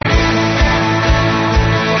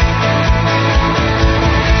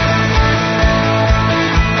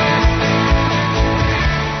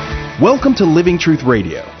Welcome to Living Truth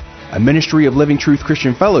Radio, a ministry of Living Truth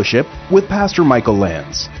Christian Fellowship with Pastor Michael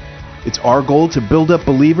Lands. It's our goal to build up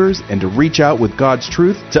believers and to reach out with God's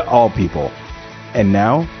truth to all people. And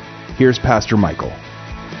now, here's Pastor Michael.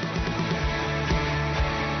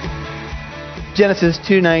 Genesis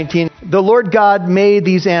 2:19. The Lord God made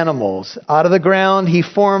these animals. Out of the ground, He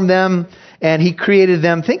formed them, and He created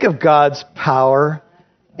them. Think of God's power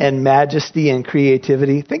and majesty and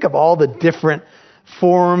creativity. Think of all the different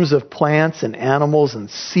forms of plants and animals and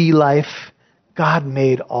sea life. God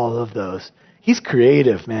made all of those. He's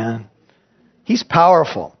creative, man. He's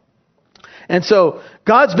powerful. And so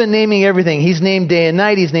God's been naming everything. He's named day and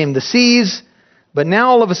night. He's named the seas. But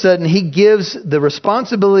now all of a sudden He gives the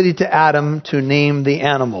responsibility to Adam to name the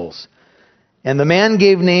animals. And the man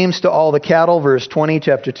gave names to all the cattle, verse 20,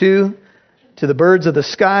 chapter 2, to the birds of the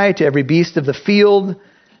sky, to every beast of the field.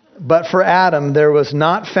 But for Adam, there was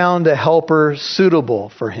not found a helper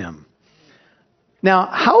suitable for him. Now,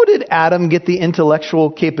 how did Adam get the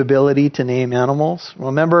intellectual capability to name animals?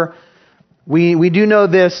 Remember, we do know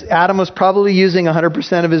this. Adam was probably using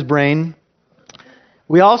 100% of his brain.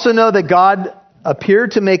 We also know that God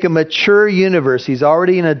appeared to make a mature universe. He's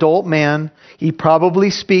already an adult man. He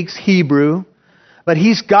probably speaks Hebrew. But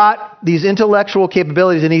he's got these intellectual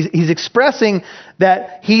capabilities, and he's expressing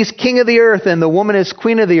that he's king of the earth and the woman is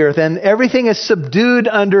queen of the earth, and everything is subdued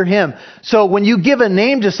under him. So when you give a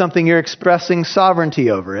name to something, you're expressing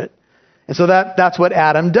sovereignty over it. And so that's what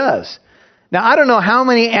Adam does. Now, I don't know how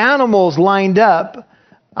many animals lined up.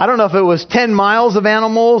 I don't know if it was 10 miles of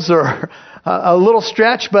animals or a little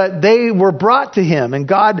stretch, but they were brought to him. And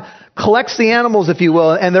God collects the animals, if you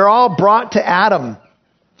will, and they're all brought to Adam.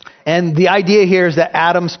 And the idea here is that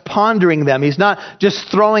Adam's pondering them. He's not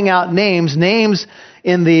just throwing out names. Names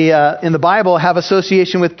in the Bible have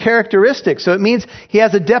association with characteristics. So it means he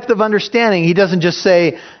has a depth of understanding. He doesn't just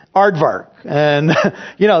say aardvark and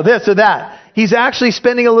this or that. He's actually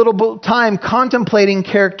spending a little time contemplating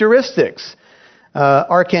characteristics.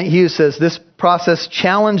 R. Kent Hughes says this process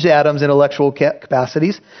challenged Adam's intellectual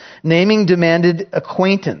capacities. Naming demanded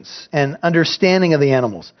acquaintance and understanding of the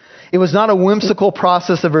animals. It was not a whimsical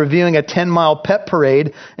process of reviewing a 10-mile pet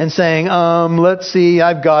parade and saying, let's see,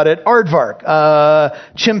 I've got it. Aardvark,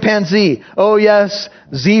 chimpanzee, oh yes,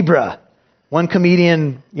 zebra. One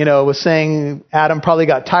comedian, was saying Adam probably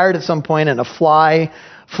got tired at some point and a fly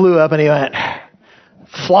flew up and he went,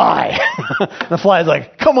 fly. The fly's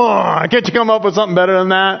like, come on, can't you come up with something better than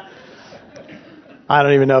that? I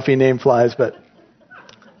don't even know if he named flies, but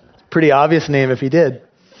pretty obvious name if he did.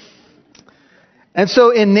 And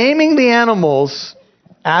so in naming the animals,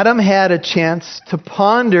 Adam had a chance to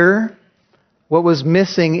ponder what was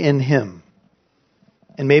missing in him.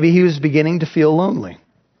 And maybe he was beginning to feel lonely.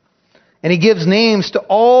 And he gives names to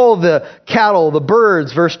all the cattle, the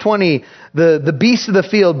birds, verse 20, the beasts of the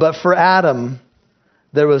field. But for Adam,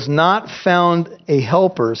 there was not found a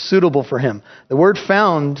helper suitable for him. The word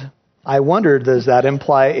found, I wondered, does that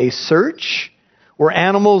imply a search? Were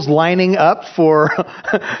animals lining up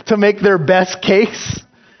to make their best case?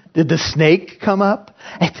 Did the snake come up?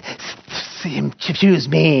 Choose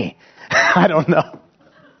me. I don't know.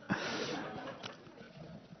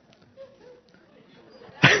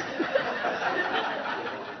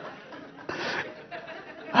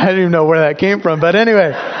 I don't even know where that came from, but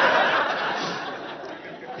anyway.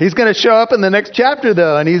 He's going to show up in the next chapter,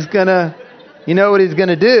 though, and he's going to, what he's going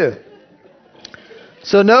to do.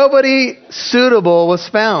 So nobody suitable was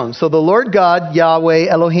found. So the Lord God, Yahweh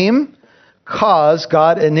Elohim, caused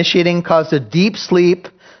a deep sleep.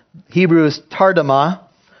 Hebrew is tardama.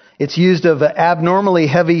 It's used of an abnormally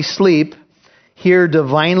heavy sleep, here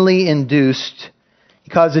divinely induced. He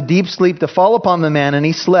caused a deep sleep to fall upon the man, and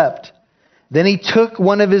he slept. Then he took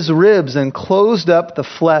one of his ribs and closed up the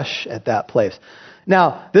flesh at that place.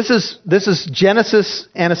 Now, this is Genesis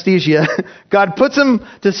anesthesia. God puts him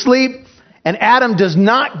to sleep. And Adam does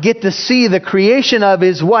not get to see the creation of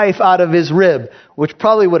his wife out of his rib, which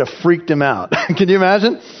probably would have freaked him out. Can you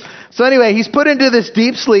imagine? So anyway, he's put into this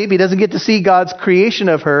deep sleep. He doesn't get to see God's creation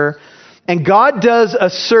of her. And God does a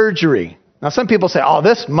surgery. Now, some people say,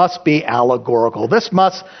 this must be allegorical. This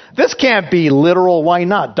can't be literal. Why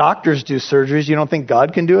not? Doctors do surgeries. You don't think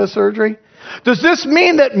God can do a surgery? Does this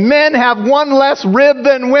mean that men have one less rib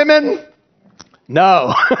than women?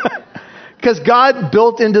 No. Because God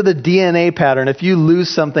built into the DNA pattern, if you lose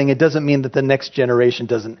something, it doesn't mean that the next generation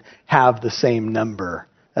doesn't have the same number.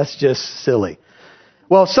 That's just silly.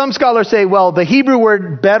 Well, some scholars say, the Hebrew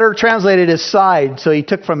word better translated is side, so he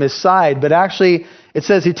took from his side. But actually, it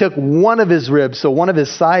says he took one of his ribs, so one of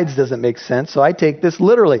his sides doesn't make sense. So I take this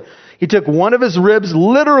literally. He took one of his ribs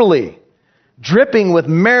literally, dripping with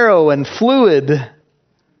marrow and fluid.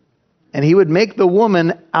 And he would make the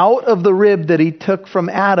woman out of the rib that he took from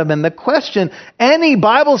Adam. And the question any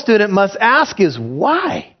Bible student must ask is,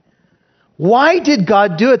 why? Why did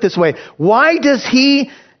God do it this way? Why does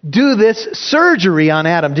he do this surgery on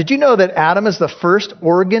Adam? Did you know that Adam is the first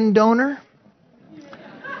organ donor?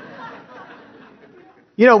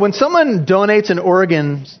 You know, when someone donates an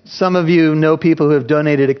organ, some of you know people who have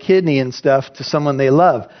donated a kidney and stuff to someone they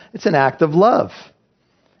love. It's an act of love.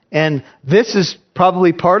 And this is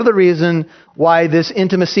probably part of the reason why this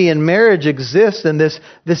intimacy in marriage exists and this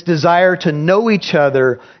desire to know each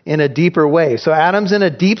other in a deeper way. So Adam's in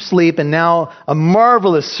a deep sleep, and now a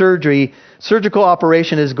marvelous surgical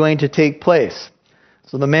operation is going to take place.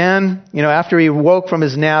 So the man, you know, after he woke from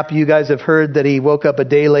his nap, you guys have heard that he woke up a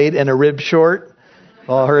day late and a rib short.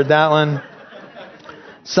 All heard that one?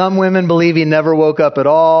 Some women believe he never woke up at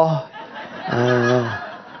all. I don't know.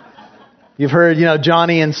 You've heard, you know,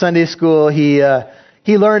 Johnny in Sunday school, he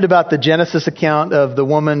learned about the Genesis account of the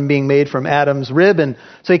woman being made from Adam's rib. And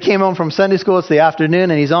so he came home from Sunday school, it's the afternoon,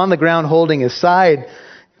 and he's on the ground holding his side.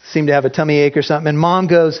 Seemed to have a tummy ache or something. And Mom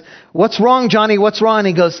goes, "What's wrong, Johnny? What's wrong?" And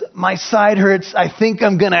he goes, "My side hurts. I think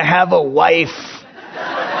I'm going to have a wife."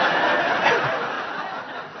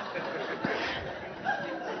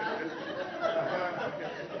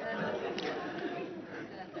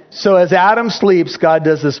 So as Adam sleeps, God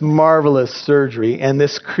does this marvelous surgery and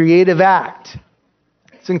this creative act.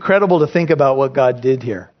 It's incredible to think about what God did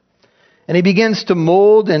here. And he begins to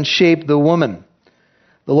mold and shape the woman.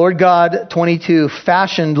 The Lord God, 22,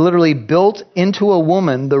 fashioned, literally built into a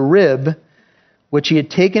woman the rib which he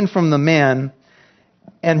had taken from the man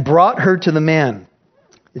and brought her to the man.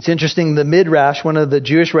 It's interesting, the Midrash, one of the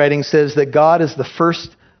Jewish writings, says that God is the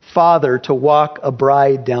first father to walk a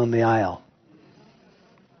bride down the aisle.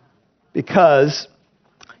 Because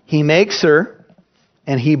he makes her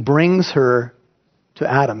and he brings her to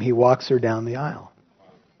Adam. He walks her down the aisle.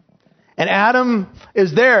 And Adam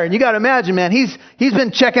is there. And you got to imagine, man, he's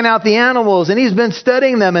been checking out the animals and he's been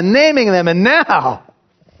studying them and naming them. And now,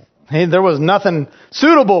 there was nothing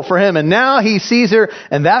suitable for him. And now he sees her.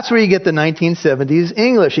 And that's where you get the 1970s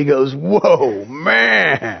English. He goes, "Whoa,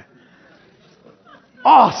 man.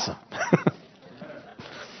 Awesome."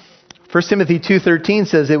 1 Timothy 2:13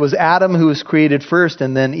 says it was Adam who was created first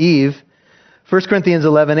and then Eve. 1 Corinthians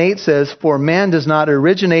 11:8 says, "For man does not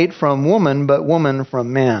originate from woman, but woman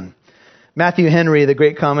from man." Matthew Henry, the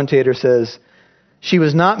great commentator, says, "She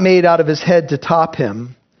was not made out of his head to top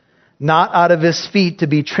him, not out of his feet to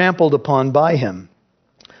be trampled upon by him,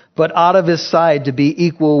 but out of his side to be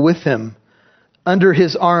equal with him, under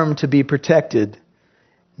his arm to be protected,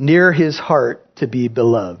 near his heart to be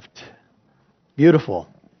beloved." Beautiful.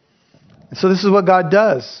 And so this is what God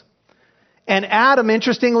does. And Adam,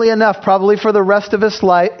 interestingly enough, probably for the rest of his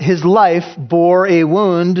life, bore a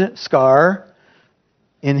wound scar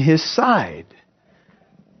in his side.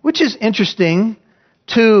 Which is interesting.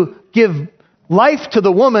 To give life to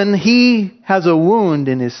the woman, he has a wound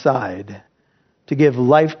in his side. To give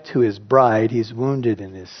life to his bride, he's wounded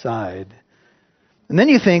in his side. And then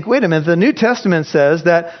you think, wait a minute, the New Testament says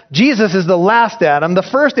that Jesus is the last Adam. The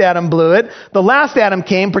first Adam blew it. The last Adam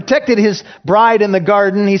came, protected his bride in the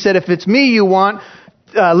garden. He said, if it's me you want,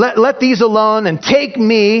 let these alone and take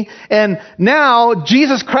me. And now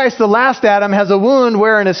Jesus Christ, the last Adam, has a wound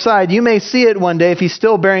where in his side. You may see it one day if he's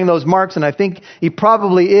still bearing those marks, and I think he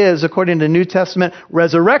probably is, according to New Testament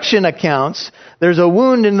resurrection accounts. There's a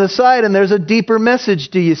wound in the side and there's a deeper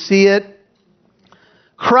message. Do you see it?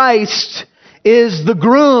 Christ is the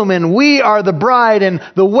groom and we are the bride, and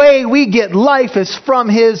the way we get life is from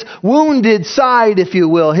his wounded side, if you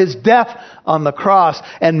will, his death on the cross.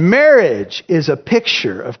 And marriage is a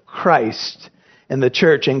picture of Christ and the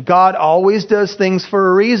church, and God always does things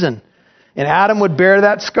for a reason. And Adam would bear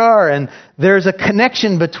that scar, and there's a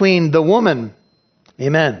connection between the woman,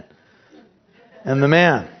 amen, and the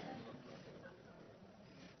man.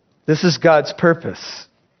 This is God's purpose.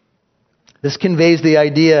 This conveys the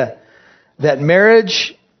idea that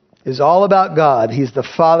marriage is all about God. He's the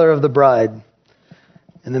father of the bride.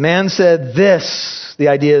 And the man said, this, the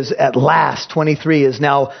idea is at last, 23, is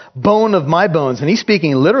now bone of my bones. And he's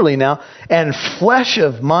speaking literally now, and flesh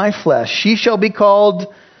of my flesh. She shall be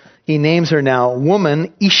called, he names her now,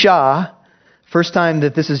 woman, Isha. First time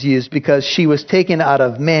that this is used, because she was taken out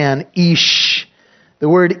of man, Ish. The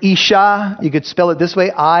word Isha, you could spell it this way,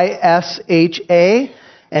 I-S-H-A.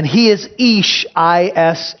 And he is Ish,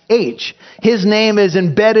 I-S-H. His name is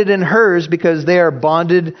embedded in hers because they are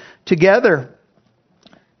bonded together.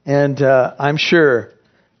 And I'm sure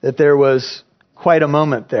that there was quite a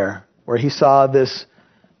moment there where he saw this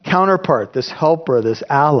counterpart, this helper, this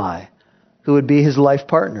ally, who would be his life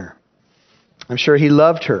partner. I'm sure he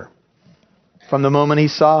loved her from the moment he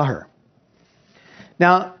saw her.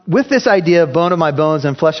 Now, with this idea of bone of my bones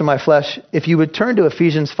and flesh of my flesh, if you would turn to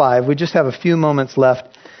Ephesians 5, we just have a few moments left,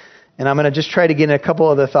 and I'm going to just try to get in a couple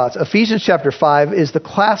other thoughts. Ephesians chapter 5 is the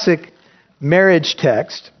classic marriage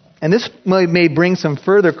text, and this may bring some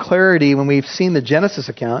further clarity when we've seen the Genesis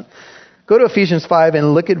account. Go to Ephesians 5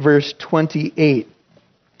 and look at verse 28.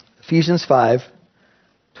 Ephesians 5,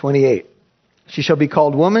 28. She shall be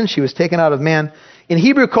called woman. She was taken out of man. In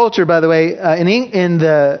Hebrew culture, by the way, in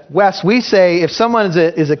the West, we say, if someone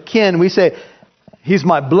is a kin, we say, he's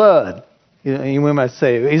my blood. You might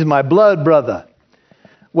say, he's my blood brother.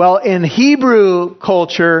 Well, in Hebrew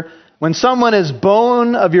culture, when someone is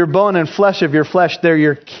bone of your bone and flesh of your flesh, they're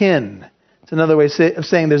your kin. It's another way of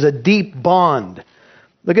saying there's a deep bond.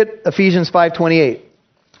 Look at Ephesians 5:28.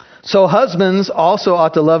 So husbands also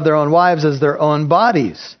ought to love their own wives as their own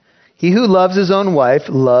bodies. He who loves his own wife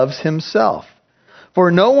loves himself. For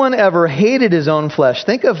no one ever hated his own flesh.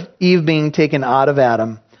 Think of Eve being taken out of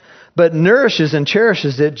Adam, but nourishes and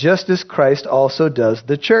cherishes it just as Christ also does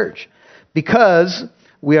the church. Because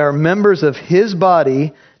we are members of his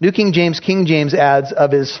body, New King James adds,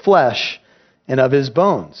 of his flesh and of his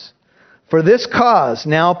bones. For this cause,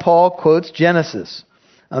 now Paul quotes Genesis,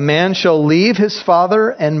 a man shall leave his father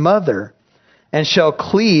and mother and shall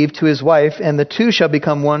cleave to his wife, and the two shall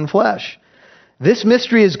become one flesh. This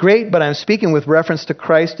mystery is great, but I'm speaking with reference to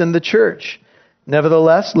Christ and the church.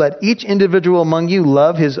 Nevertheless, let each individual among you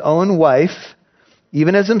love his own wife,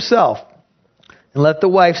 even as himself, and let the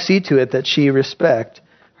wife see to it that she respect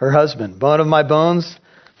her husband. Bone of my bones,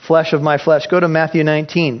 flesh of my flesh. Go to Matthew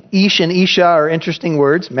 19. Ish and Isha are interesting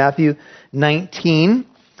words. Matthew 19.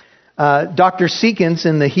 Dr. Seekins,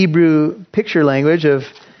 in the Hebrew picture language of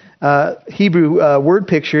Hebrew word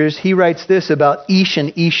pictures, he writes this about Ish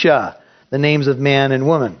and Isha, the names of man and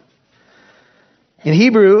woman. In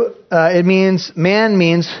Hebrew, man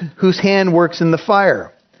means whose hand works in the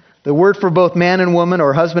fire. The word for both man and woman,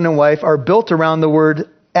 or husband and wife, are built around the word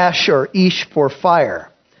esh or ish for fire.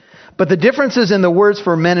 But the differences in the words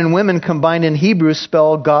for men and women combined in Hebrew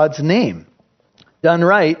spell God's name. Done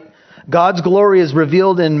right, God's glory is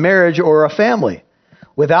revealed in marriage or a family.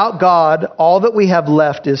 Without God, all that we have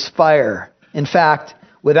left is fire. In fact,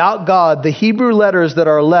 without God, the Hebrew letters that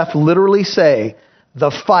are left literally say,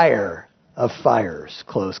 the fire of fires,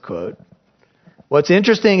 close quote. What's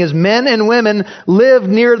interesting is men and women live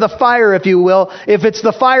near the fire, if you will. If it's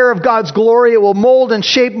the fire of God's glory, it will mold and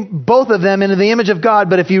shape both of them into the image of God.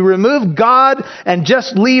 But if you remove God and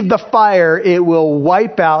just leave the fire, it will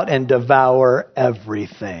wipe out and devour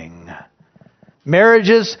everything.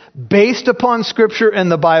 Marriages based upon Scripture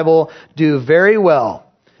and the Bible do very well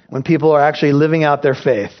when people are actually living out their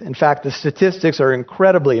faith. In fact, the statistics are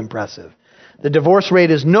incredibly impressive. The divorce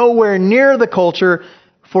rate is nowhere near the culture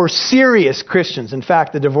for serious Christians. In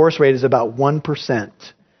fact, the divorce rate is about 1%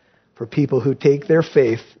 for people who take their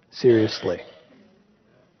faith seriously.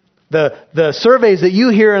 The surveys that you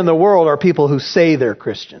hear in the world are people who say they're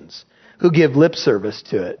Christians, who give lip service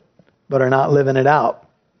to it, but are not living it out.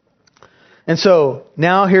 And so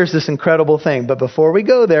now here's this incredible thing. But before we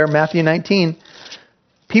go there, Matthew 19,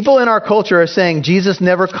 people in our culture are saying Jesus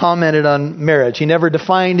never commented on marriage. He never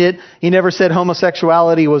defined it. He never said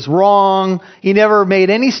homosexuality was wrong. He never made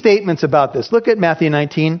any statements about this. Look at Matthew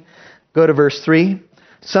 19. Go to verse 3.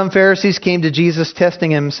 Some Pharisees came to Jesus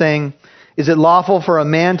testing him, saying, "Is it lawful for a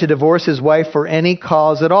man to divorce his wife for any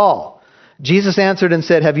cause at all?" Jesus answered and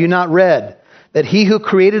said, "Have you not read that he who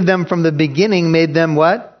created them from the beginning made them"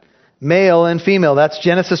 what? Male and female. That's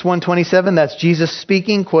Genesis 1:27. That's Jesus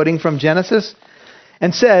speaking, quoting from Genesis.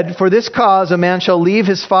 And said, "For this cause a man shall leave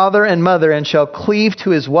his father and mother and shall cleave to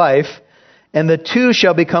his wife, and the two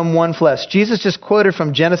shall become one flesh." Jesus just quoted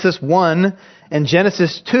from Genesis 1 and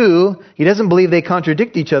Genesis 2. He doesn't believe they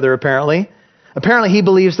contradict each other, apparently. Apparently he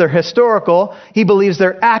believes they're historical. He believes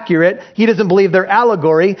they're accurate. He doesn't believe they're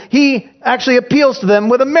allegory. He actually appeals to them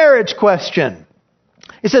with a marriage question.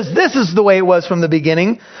 He says, this is the way it was from the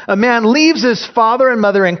beginning. A man leaves his father and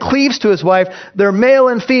mother and cleaves to his wife. They're male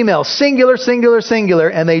and female, singular, singular, singular,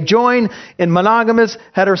 and they join in monogamous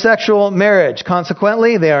heterosexual marriage.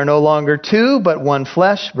 Consequently, they are no longer two, but one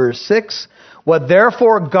flesh. Verse 6, "What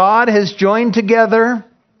therefore God has joined together,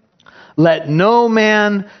 let no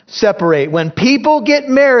man separate." When people get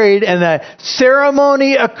married and a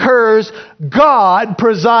ceremony occurs, God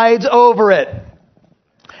presides over it.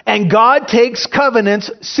 And God takes covenants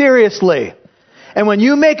seriously. And when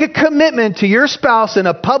you make a commitment to your spouse in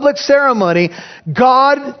a public ceremony,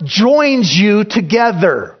 God joins you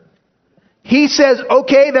together. He says,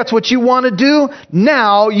 okay, that's what you want to do.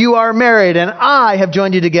 Now you are married and I have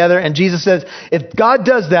joined you together. And Jesus says, if God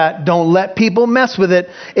does that, don't let people mess with it.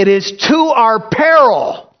 It is to our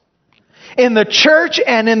peril in the church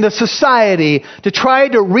and in the society to try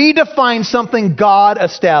to redefine something God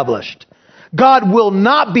established. God will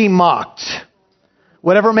not be mocked.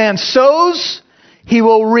 Whatever man sows, he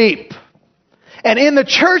will reap. And in the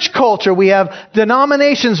church culture, we have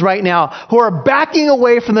denominations right now who are backing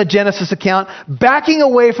away from the Genesis account, backing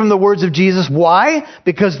away from the words of Jesus. Why?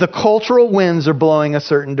 Because the cultural winds are blowing a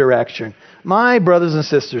certain direction. My brothers and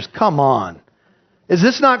sisters, come on. Is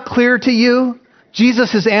this not clear to you?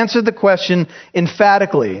 Jesus has answered the question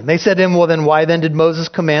emphatically. They said to him, well, then why then did Moses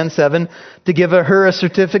command 7 to give her a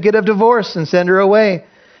certificate of divorce and send her away?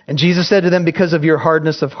 And Jesus said to them, because of your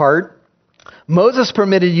hardness of heart, Moses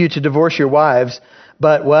permitted you to divorce your wives,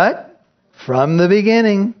 but what? From the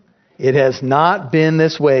beginning, it has not been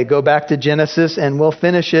this way. Go back to Genesis and we'll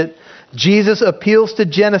finish it. Jesus appeals to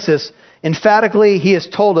Genesis. Emphatically, he has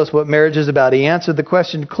told us what marriage is about. He answered the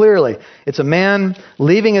question clearly. It's a man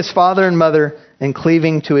leaving his father and mother and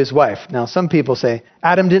cleaving to his wife. Now, some people say,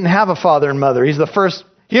 Adam didn't have a father and mother. He's the first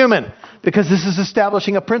human, because this is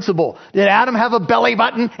establishing a principle. Did Adam have a belly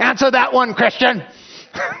button? Answer that one, Christian.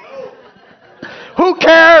 Who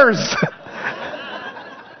cares?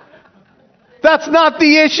 That's not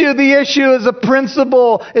the issue. The issue is a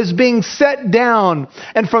principle is being set down.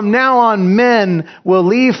 And from now on, men will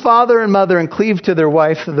leave father and mother and cleave to their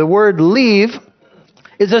wife. The word leave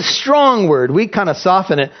is a strong word. We kind of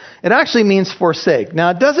soften it. It actually means forsake.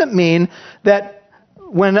 Now, it doesn't mean that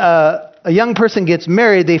when a young person gets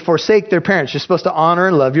married, they forsake their parents. You're supposed to honor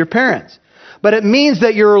and love your parents. But it means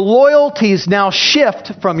that your loyalties now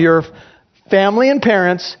shift from your family and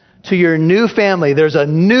parents to your new family. There's a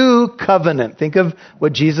new covenant. Think of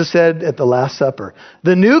what Jesus said at the Last Supper.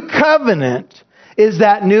 The new covenant is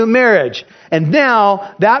that new marriage. And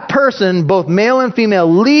now that person, both male and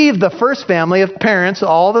female, leave the first family of parents,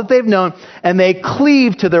 all that they've known, and they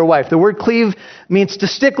cleave to their wife. The word cleave means to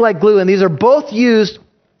stick like glue, and these are both used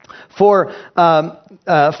for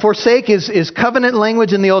forsake is covenant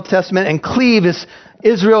language in the Old Testament, and cleave is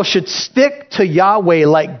Israel should stick to Yahweh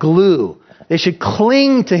like glue. They should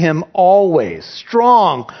cling to him always.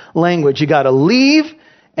 Strong language. You got to leave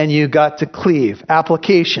and you got to cleave.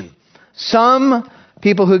 Application. Some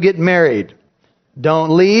people who get married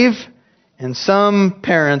don't leave, and some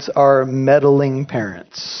parents are meddling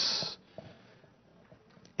parents.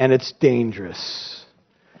 And it's dangerous.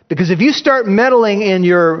 Because if you start meddling in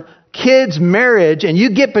your kids' marriage and you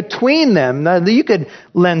get between them, you could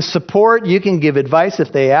lend support, you can give advice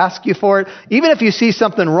if they ask you for it. Even if you see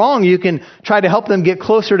something wrong, you can try to help them get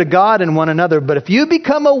closer to God and one another. But if you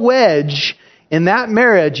become a wedge in that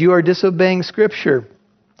marriage, you are disobeying Scripture.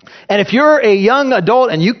 And if you're a young adult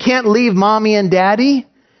and you can't leave mommy and daddy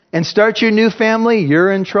and start your new family,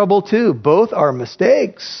 you're in trouble too. Both are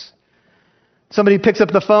mistakes. Somebody picks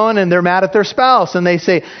up the phone and they're mad at their spouse and they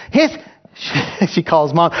say, she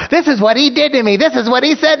calls mom, this is what he did to me. This is what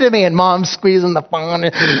he said to me. And mom's squeezing the phone.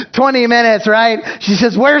 20 minutes, right? She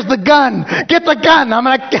says, where's the gun? Get the gun. I'm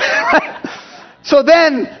going to... So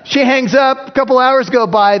then she hangs up. A couple hours go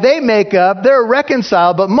by. They make up. They're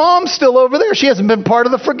reconciled. But mom's still over there. She hasn't been part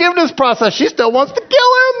of the forgiveness process. She still wants to kill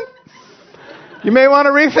him. You may want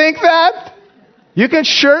to rethink that. You can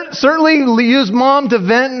certainly use mom to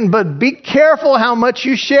vent, but be careful how much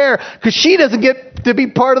you share, because she doesn't get to be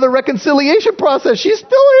part of the reconciliation process. She still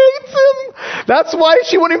hates him. That's why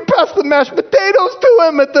she wouldn't pass the mashed potatoes to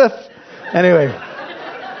him at the... Anyway.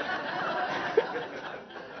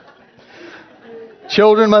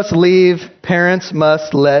 Children must leave. Parents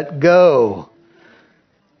must let go.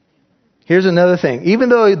 Here's another thing. Even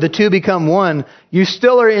though the two become one, you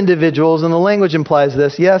still are individuals, and the language implies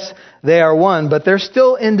this. Yes, they are one, but they're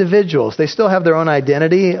still individuals. They still have their own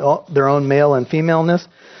identity, their own male and femaleness.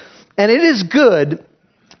 And it is good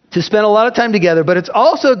to spend a lot of time together, but it's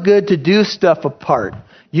also good to do stuff apart.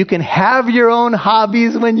 You can have your own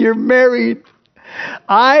hobbies when you're married.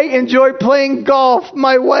 I enjoy playing golf.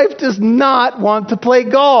 My wife does not want to play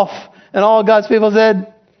golf. And all God's people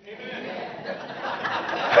said,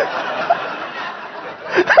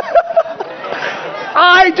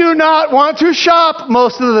 I do not want to shop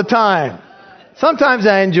most of the time. Sometimes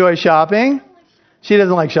I enjoy shopping. She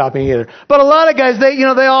doesn't like shopping either. But a lot of guys, they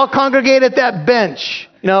all congregate at that bench.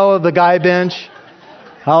 The guy bench.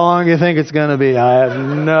 How long do you think it's going to be? I have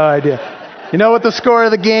no idea. You know what the score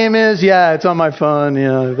of the game is? Yeah, it's on my phone.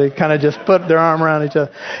 They kind of just put their arm around each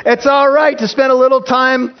other. It's all right to spend a little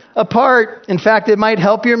time apart. In fact, it might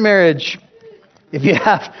help your marriage if you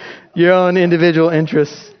have your own individual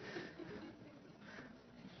interests.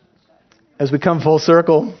 As we come full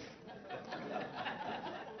circle,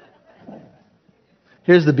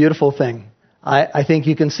 here's the beautiful thing. I think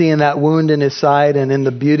you can see in that wound in his side and in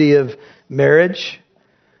the beauty of marriage,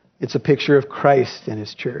 it's a picture of Christ and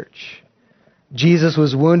his church. Jesus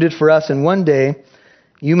was wounded for us, and one day,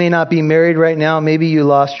 you may not be married right now, maybe you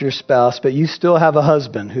lost your spouse, but you still have a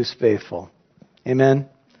husband who's faithful. Amen?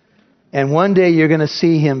 And one day you're going to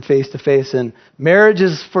see him face to face, and marriage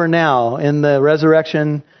is for now. In the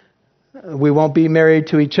resurrection, we won't be married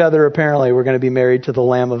to each other apparently. We're going to be married to the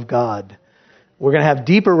Lamb of God. We're going to have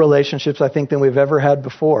deeper relationships, I think, than we've ever had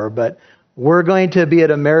before, but we're going to be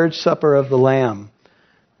at a marriage supper of the Lamb.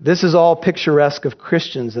 This is all picturesque of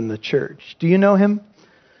Christians in the church. Do you know him?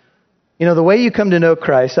 You know, the way you come to know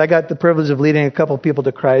Christ, I got the privilege of leading a couple people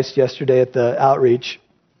to Christ yesterday at the outreach,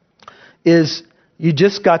 is you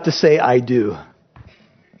just got to say, I do.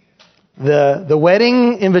 The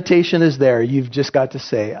wedding invitation is there. You've just got to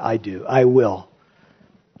say, I do. I will.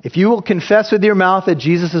 If you will confess with your mouth that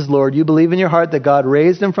Jesus is Lord, you believe in your heart that God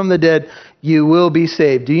raised him from the dead, you will be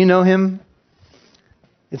saved. Do you know him?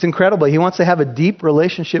 It's incredible. He wants to have a deep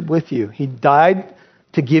relationship with you. He died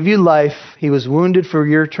to give you life. He was wounded for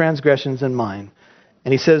your transgressions and mine.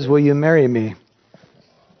 And he says, will you marry me?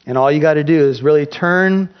 And all you got to do is really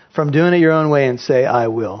turn from doing it your own way and say, I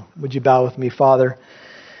will. Would you bow with me, Father?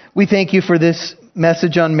 We thank you for this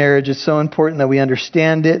message on marriage. It's so important that we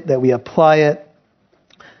understand it, that we apply it,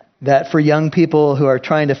 that for young people who are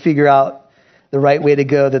trying to figure out the right way to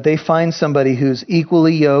go, that they find somebody who's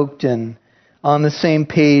equally yoked and on the same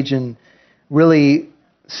page and really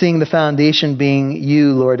seeing the foundation being you,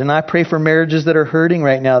 Lord. And I pray for marriages that are hurting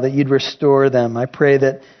right now, that you'd restore them. I pray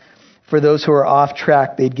that for those who are off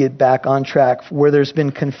track, they'd get back on track. Where there's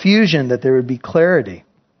been confusion, that there would be clarity.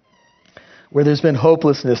 Where there's been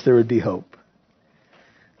hopelessness, there would be hope.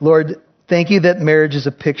 Lord, thank you that marriage is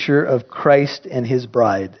a picture of Christ and his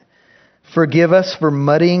bride. Forgive us for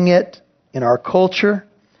muddying it in our culture.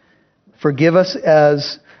 Forgive us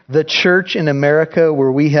as the church in America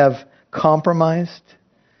where we have compromised.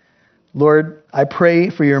 Lord, I pray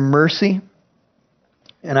for your mercy,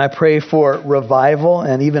 and I pray for revival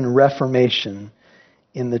and even reformation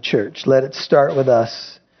in the church. Let it start with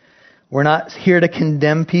us. We're not here to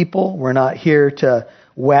condemn people. We're not here to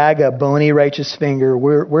wag a bony righteous finger.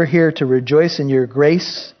 We're here to rejoice in your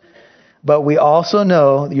grace. But we also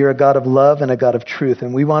know you're a God of love and a God of truth.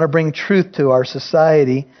 And we want to bring truth to our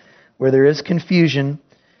society where there is confusion.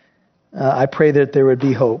 I pray that there would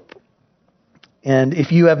be hope. And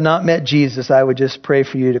if you have not met Jesus, I would just pray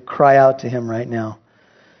for you to cry out to him right now.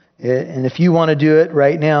 And if you want to do it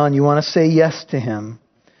right now and you want to say yes to him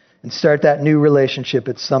and start that new relationship,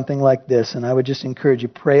 it's something like this. And I would just encourage you,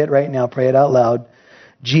 pray it right now. Pray it out loud.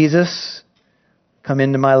 Jesus, come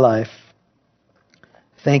into my life.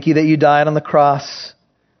 Thank you that you died on the cross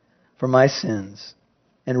for my sins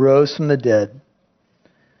and rose from the dead.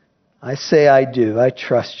 I say I do. I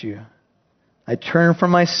trust you. I turn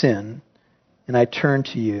from my sin and I turn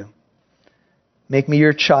to you. Make me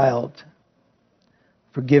your child.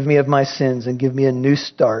 Forgive me of my sins and give me a new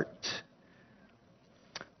start.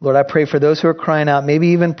 Lord, I pray for those who are crying out, maybe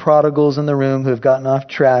even prodigals in the room who have gotten off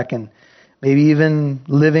track and maybe even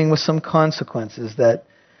living with some consequences, that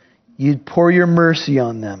you'd pour your mercy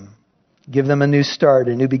on them. Give them a new start,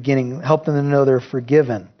 a new beginning. Help them to know they're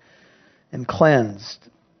forgiven and cleansed.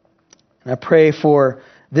 And I pray for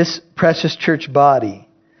this precious church body,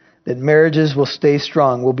 that marriages will stay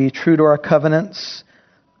strong, will be true to our covenants,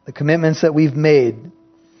 the commitments that we've made,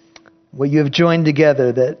 what you have joined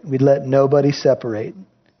together, that we'd let nobody separate,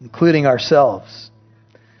 including ourselves.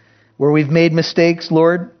 Where we've made mistakes,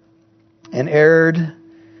 Lord, and erred,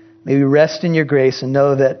 may we rest in your grace and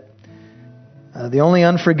know that the only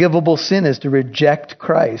unforgivable sin is to reject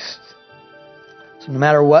Christ. So no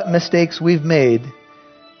matter what mistakes we've made,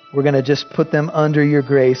 we're going to just put them under your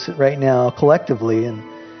grace right now collectively and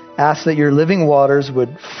ask that your living waters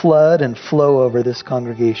would flood and flow over this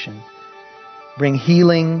congregation. Bring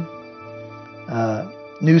healing,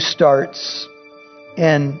 new starts,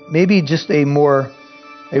 and maybe just a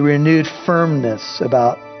renewed firmness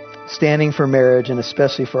about standing for marriage, and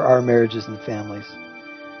especially for our marriages and families.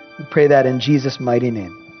 We pray that in Jesus' mighty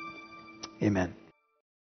name. Amen.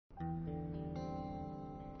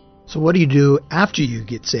 So what do you do after you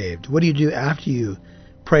get saved? What do you do after you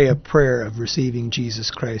pray a prayer of receiving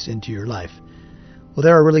Jesus Christ into your life? Well,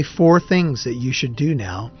 there are really 4 things that you should do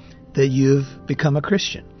now that you've become a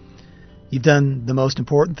Christian. You've done the most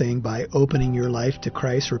important thing by opening your life to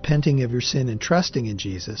Christ, repenting of your sin and trusting in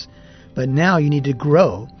Jesus. But now you need to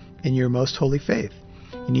grow in your most holy faith.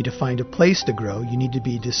 You need to find a place to grow. You need to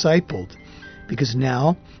be discipled, because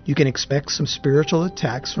now you can expect some spiritual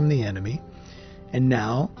attacks from the enemy. And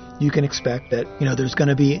now you can expect that, there's going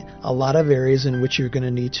to be a lot of areas in which you're going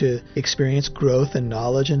to need to experience growth and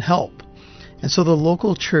knowledge and help. And so the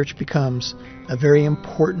local church becomes a very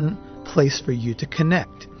important place for you to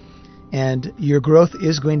connect. And your growth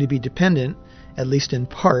is going to be dependent, at least in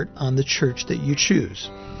part, on the church that you choose.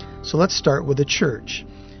 So let's start with a church.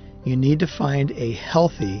 You need to find a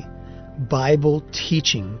healthy Bible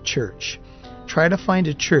teaching church. Try to find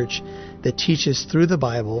a church that teaches through the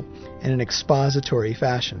Bible in an expository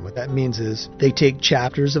fashion. What that means is they take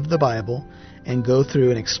chapters of the Bible and go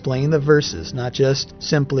through and explain the verses, not just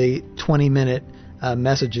simply 20-minute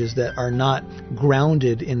messages that are not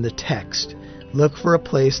grounded in the text. Look for a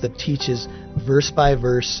place that teaches verse by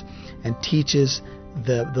verse and teaches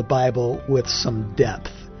the Bible with some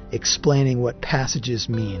depth, explaining what passages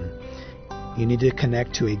mean. You need to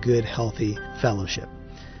connect to a good, healthy fellowship.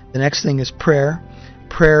 The next thing is prayer.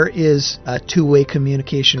 Prayer is a two-way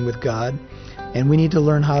communication with God, and we need to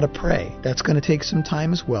learn how to pray. That's going to take some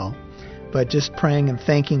time as well, but just praying and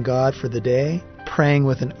thanking God for the day, praying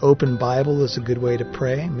with an open Bible is a good way to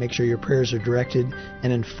pray. Make sure your prayers are directed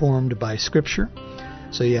and informed by Scripture.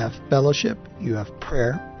 So you have fellowship, you have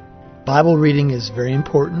prayer. Bible reading is very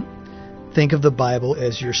important. Think of the Bible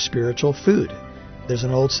as your spiritual food. There's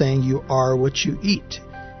an old saying, you are what you eat.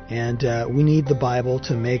 And we need the Bible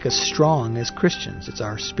to make us strong as Christians. It's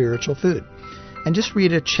our spiritual food. And just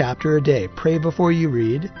read a chapter a day. Pray before you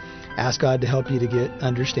read. Ask God to help you to get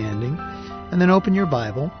understanding. And then open your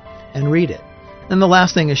Bible and read it. And the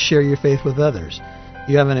last thing is share your faith with others.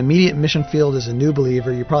 You have an immediate mission field as a new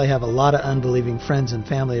believer. You probably have a lot of unbelieving friends and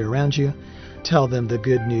family around you. Tell them the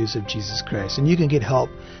good news of Jesus Christ. And you can get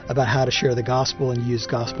help about how to share the gospel and use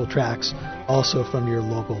gospel tracts also from your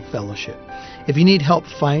local fellowship. If you need help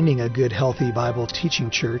finding a good, healthy Bible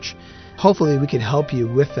teaching church, hopefully we can help you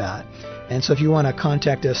with that. And so if you want to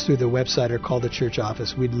contact us through the website or call the church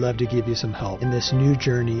office, we'd love to give you some help in this new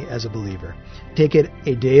journey as a believer. Take it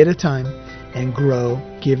a day at a time and grow.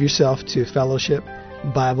 Give yourself to fellowship,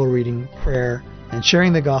 Bible reading, prayer, and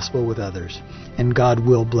sharing the gospel with others. And God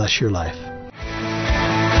will bless your life.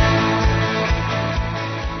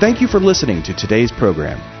 Thank you for listening to today's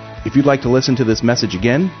program. If you'd like to listen to this message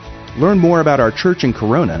again, learn more about our church in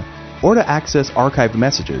Corona, or to access archived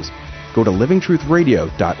messages, go to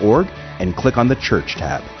livingtruthradio.org and click on the Church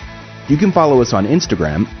tab. You can follow us on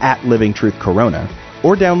Instagram @LivingTruthCorona,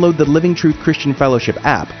 or download the Living Truth Christian Fellowship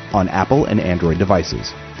app on Apple and Android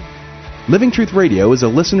devices. Living Truth Radio is a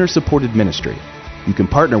listener-supported ministry. You can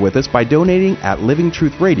partner with us by donating at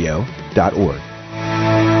livingtruthradio.org.